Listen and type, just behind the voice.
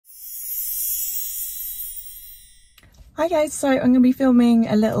Hi guys, so I'm going to be filming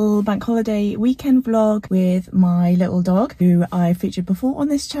a little bank holiday weekend vlog with my little dog who I featured before on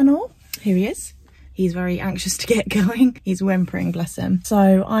this channel. Here he is. He's very anxious to get going. He's whimpering, bless him.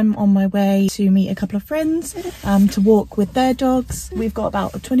 So I'm on my way to meet a couple of friends to walk with their dogs. We've got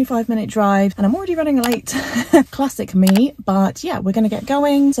about a 25-minute drive and I'm already running late. Classic me, but yeah, we're going to get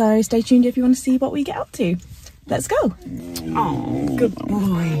going. So stay tuned if you want to see what we get up to. Let's go. Oh, good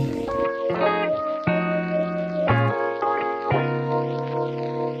boy.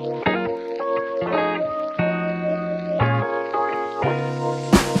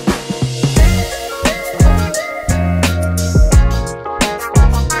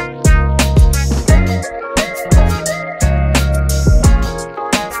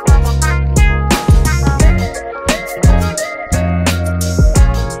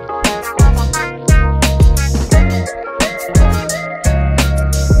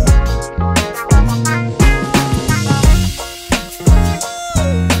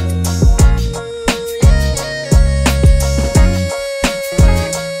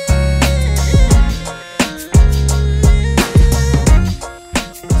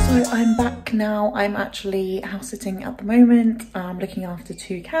 Now I'm actually house sitting at the moment. I'm looking after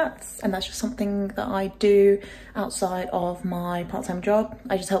 2 cats and that's just something that I do outside of my part-time job.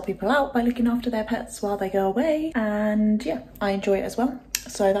 I just help people out by looking after their pets while they go away, and yeah, I enjoy it as well.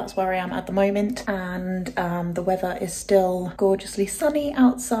 So that's where I am at the moment, and the weather is still gorgeously sunny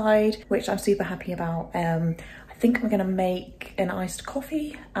outside, which I'm super happy about. I think I'm gonna make an iced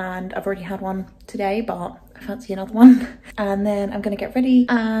coffee, and I've already had one today, but I fancy another one. And then I'm gonna get ready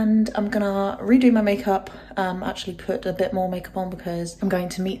and I'm gonna redo my makeup, actually put a bit more makeup on because I'm going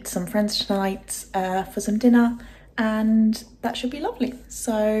to meet some friends tonight for some dinner, and that should be lovely.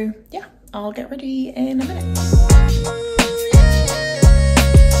 So yeah, I'll get ready in a minute.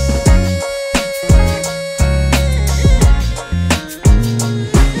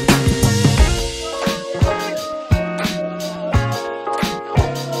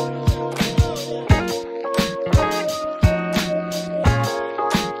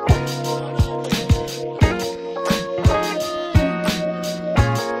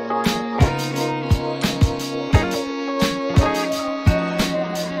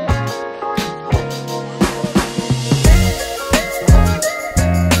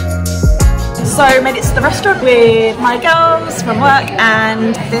 So made it to the restaurant with my girls from work,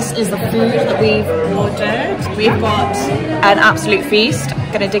 and this is the food that we've ordered. We've got an absolute feast.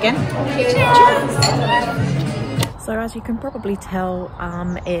 Gonna dig in. Cheers. So as you can probably tell,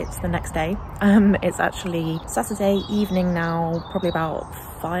 it's the next day. It's actually Saturday evening now, probably about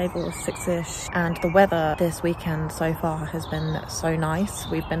 5 or 6ish, and the weather this weekend so far has been so nice.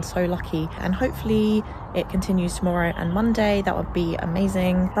 We've been so lucky, and hopefully it continues tomorrow and Monday. That would be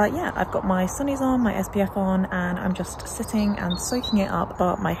amazing. But yeah, I've got my sunnies on, my SPF on, and I'm just sitting and soaking it up.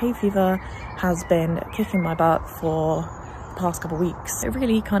 But my hay fever has been kicking my butt for the past couple of weeks. It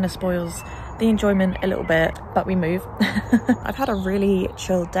really kind of spoils the enjoyment a little bit, but we move. I've had a really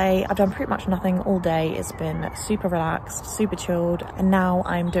chilled day. I've done pretty much nothing all day. It's been super relaxed, super chilled, and now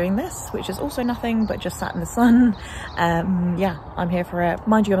I'm doing this, which is also nothing but just sat in the sun. Yeah, I'm here for it.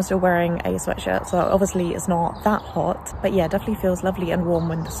 Mind you, I'm still wearing a sweatshirt, so obviously it's not that hot, but yeah, definitely feels lovely and warm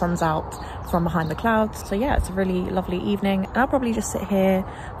when the sun's out from behind the clouds. So yeah, it's a really lovely evening, and I'll probably just sit here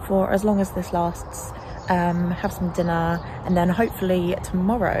for as long as this lasts. Have some dinner, and then hopefully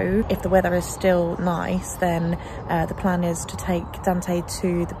tomorrow, if the weather is still nice, then the plan is to take Dante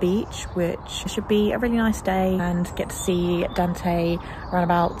to the beach, which should be a really nice day, and get to see Dante run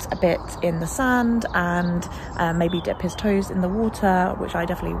about a bit in the sand and maybe dip his toes in the water, which I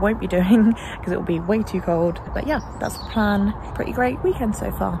definitely won't be doing because it will be way too cold. But yeah, that's the plan. Pretty great weekend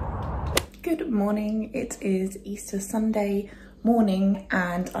so far. Good morning. It is Easter Sunday morning,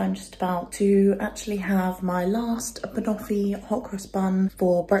 and I'm just about to actually have my last banoffee hot cross bun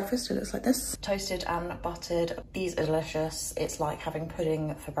for breakfast. It looks like this. Toasted and buttered. These are delicious. It's like having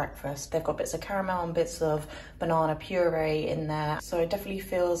pudding for breakfast. They've got bits of caramel and bits of banana puree in there, so it definitely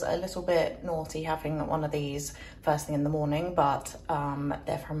feels a little bit naughty having one of these first thing in the morning, but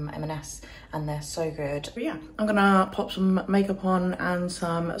they're from M&S and they're so good. But yeah, I'm gonna pop some makeup on and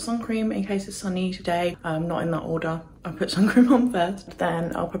some sun cream in case it's sunny today. Not in that order. I'll put sun cream on first,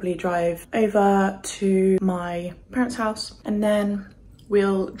 then I'll probably drive over to my parents' house, and then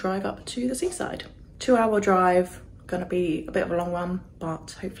we'll drive up to the seaside. 2-hour drive, gonna be a bit of a long one,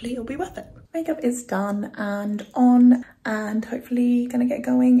 but hopefully it'll be worth it. Makeup is done and on, and hopefully gonna get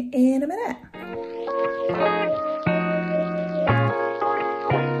going in a minute.